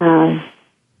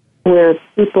where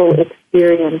people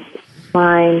experience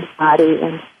mind, body,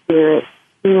 and spirit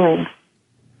healing.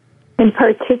 In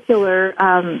particular,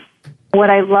 what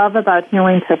I love about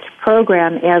Healing Touch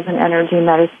program as an energy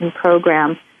medicine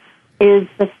program is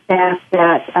the fact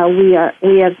that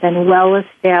we have been well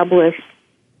established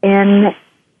in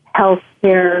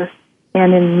healthcare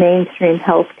and in mainstream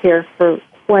healthcare for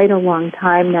quite a long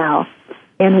time now.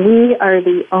 And we are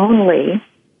the only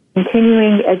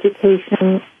continuing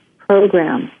education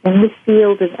program in the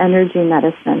field of energy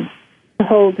medicine to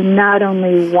hold not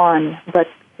only one, but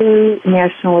 2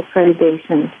 national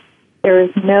accreditations. There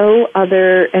is no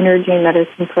other energy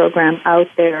medicine program out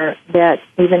there that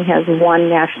even has 1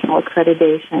 national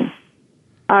accreditation.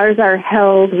 Ours are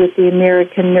held with the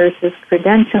American Nurses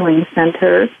Credentialing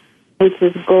Center, which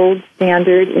is gold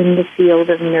standard in the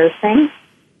field of nursing,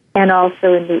 and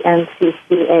also in the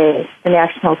NCCA, the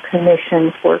National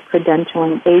Commission for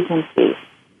Credentialing Agencies,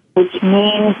 which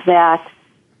means that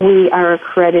we are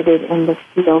accredited in the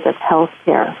field of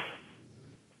healthcare.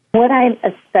 What I'm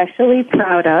especially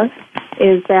proud of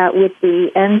is that with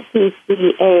the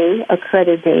NCCA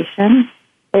accreditation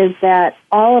is that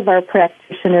all of our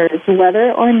practitioners,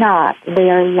 whether or not they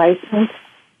are licensed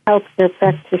healthcare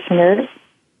practitioners,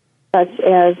 such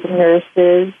as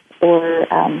nurses or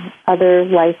other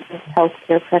licensed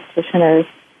healthcare practitioners,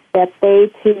 that they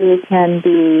too can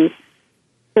be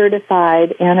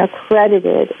certified and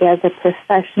accredited as a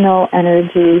professional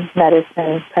energy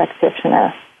medicine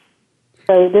practitioner.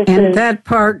 So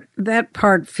that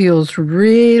part feels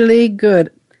really good,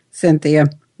 Cynthia.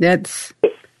 Yes,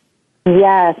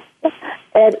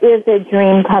 it is a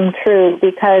dream come true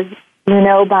because,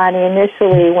 Bonnie,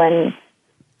 initially when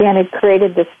Janet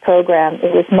created this program,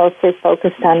 it was mostly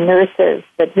focused on nurses,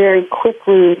 but very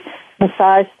quickly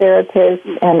massage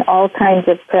therapists and all kinds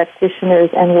of practitioners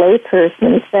and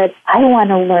laypersons said, I want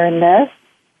to learn this.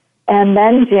 And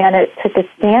then Janet took a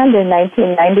stand in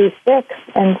 1996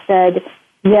 and said,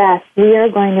 yes, we are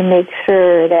going to make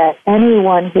sure that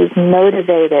anyone who's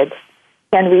motivated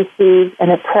can receive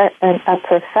a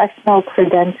professional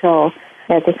credential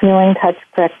as a Healing Touch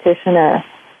practitioner.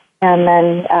 And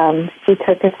then she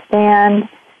took a stand,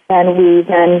 and we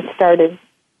then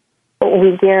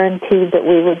we guaranteed that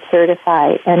we would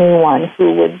certify anyone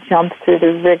who would jump through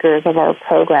the rigors of our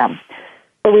program.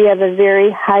 So we have a very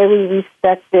highly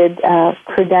respected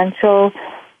credential.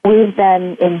 We've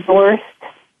been endorsed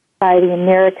by the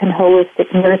American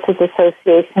Holistic Nurses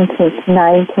Association since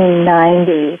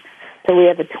 1990. So we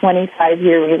have a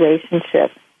 25-year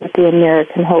relationship with the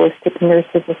American Holistic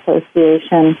Nurses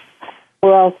Association.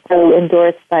 We're also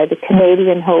endorsed by the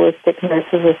Canadian Holistic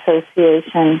Nurses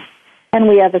Association. And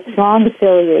we have a strong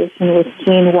affiliation with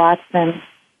Gene Watson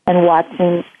and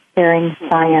Watson Caring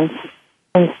Science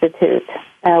Institute.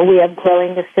 We have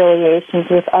growing affiliations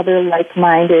with other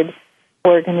like-minded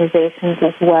organizations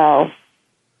as well.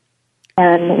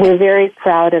 And we're very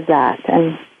proud of that.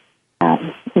 And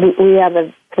we have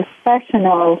a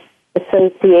professional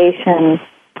association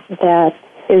that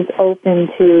is open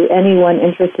to anyone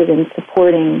interested in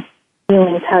supporting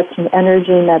Healing Touch and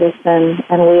energy medicine.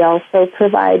 And we also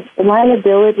provide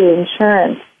liability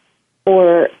insurance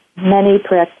for many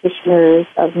practitioners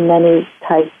of many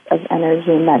types of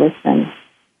energy medicine.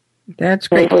 That's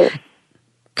great.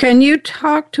 Can you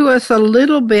talk to us a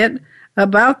little bit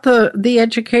about the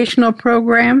educational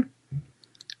program?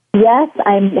 Yes,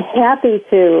 I'm happy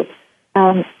to.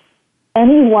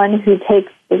 Anyone who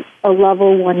takes a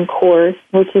level 1 course,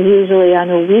 which is usually on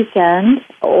a weekend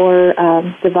or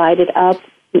divided up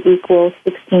to equal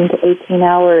 16 to 18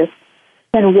 hours,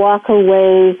 can walk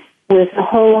away with a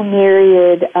whole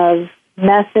myriad of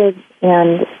methods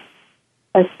and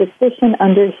a sufficient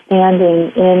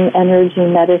understanding in energy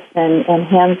medicine and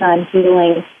hands-on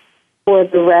healing for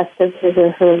the rest of his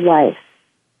or her life.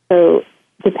 So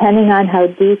depending on how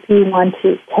deep you want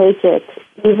to take it,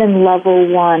 even level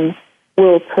 1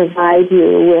 will provide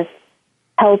you with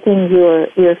helping your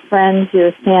friends,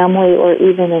 your family, or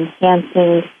even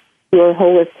enhancing your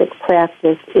holistic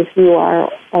practice if you are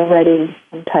already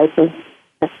some type of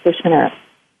practitioner.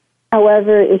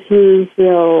 However, if you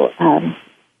feel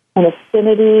an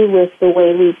affinity with the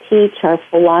way we teach, our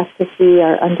philosophy,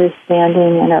 our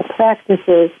understanding, and our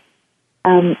practices,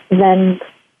 then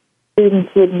students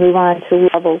would move on to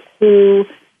level 2,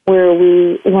 where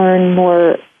we learn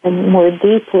more and more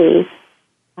deeply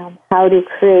how to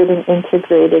create an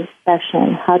integrated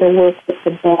session, how to work with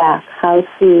the back, how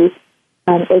to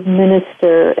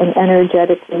administer an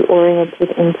energetically oriented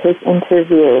intake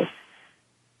interview,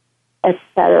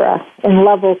 etc. And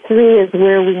level 3 is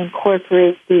where we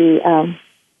incorporate the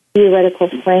theoretical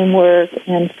framework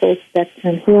and full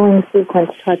spectrum healing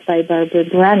sequence taught by Barbara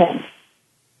Brennan.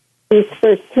 These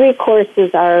first 3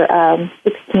 courses are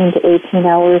 16 to 18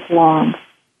 hours long.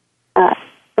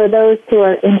 For those who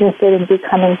are interested in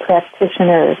becoming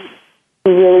practitioners,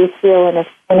 who really feel an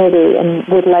affinity and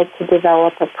would like to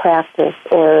develop a practice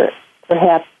or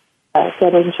perhaps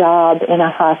get a job in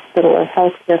a hospital or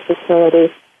healthcare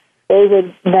facility, they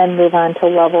would then move on to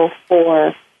level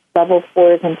 4. Level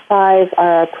 4 and 5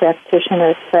 are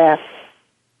practitioner tracks,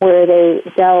 where they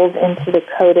delve into the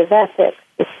code of ethics,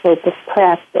 the scope of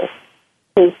practice,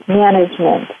 case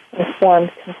management,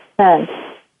 informed consent,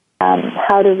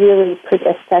 how to really put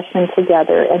a session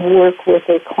together and work with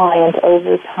a client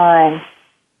over time,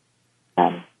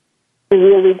 to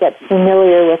really get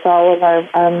familiar with all of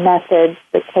our methods,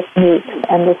 the techniques,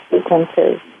 and the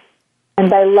sequences. And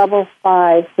by level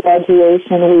 5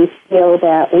 graduation, we feel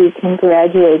that we can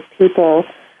graduate people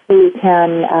who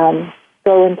can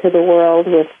go into the world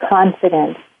with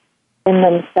confidence in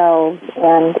themselves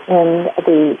and in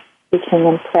the teaching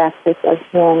and practice of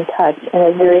healing touch in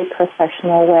a very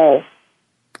professional way.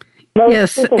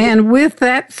 Yes, and with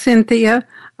that, Cynthia,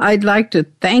 I'd like to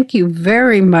thank you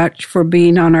very much for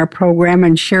being on our program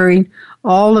and sharing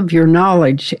all of your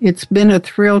knowledge. It's been a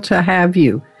thrill to have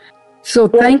you. So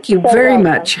thank you very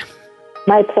much.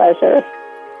 My pleasure.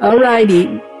 All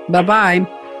righty. Bye-bye.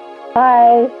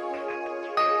 Bye.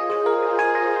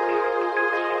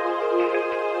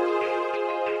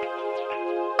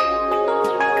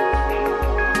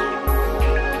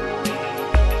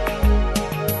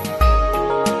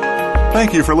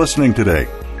 Thank you for listening today.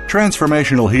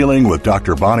 Transformational Healing with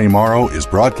Dr. Bonnie Morrow is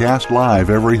broadcast live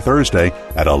every Thursday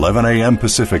at 11 a.m.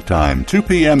 Pacific Time, 2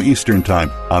 p.m. Eastern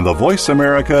Time on the Voice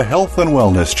America Health and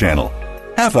Wellness Channel.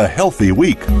 Have a healthy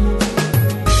week.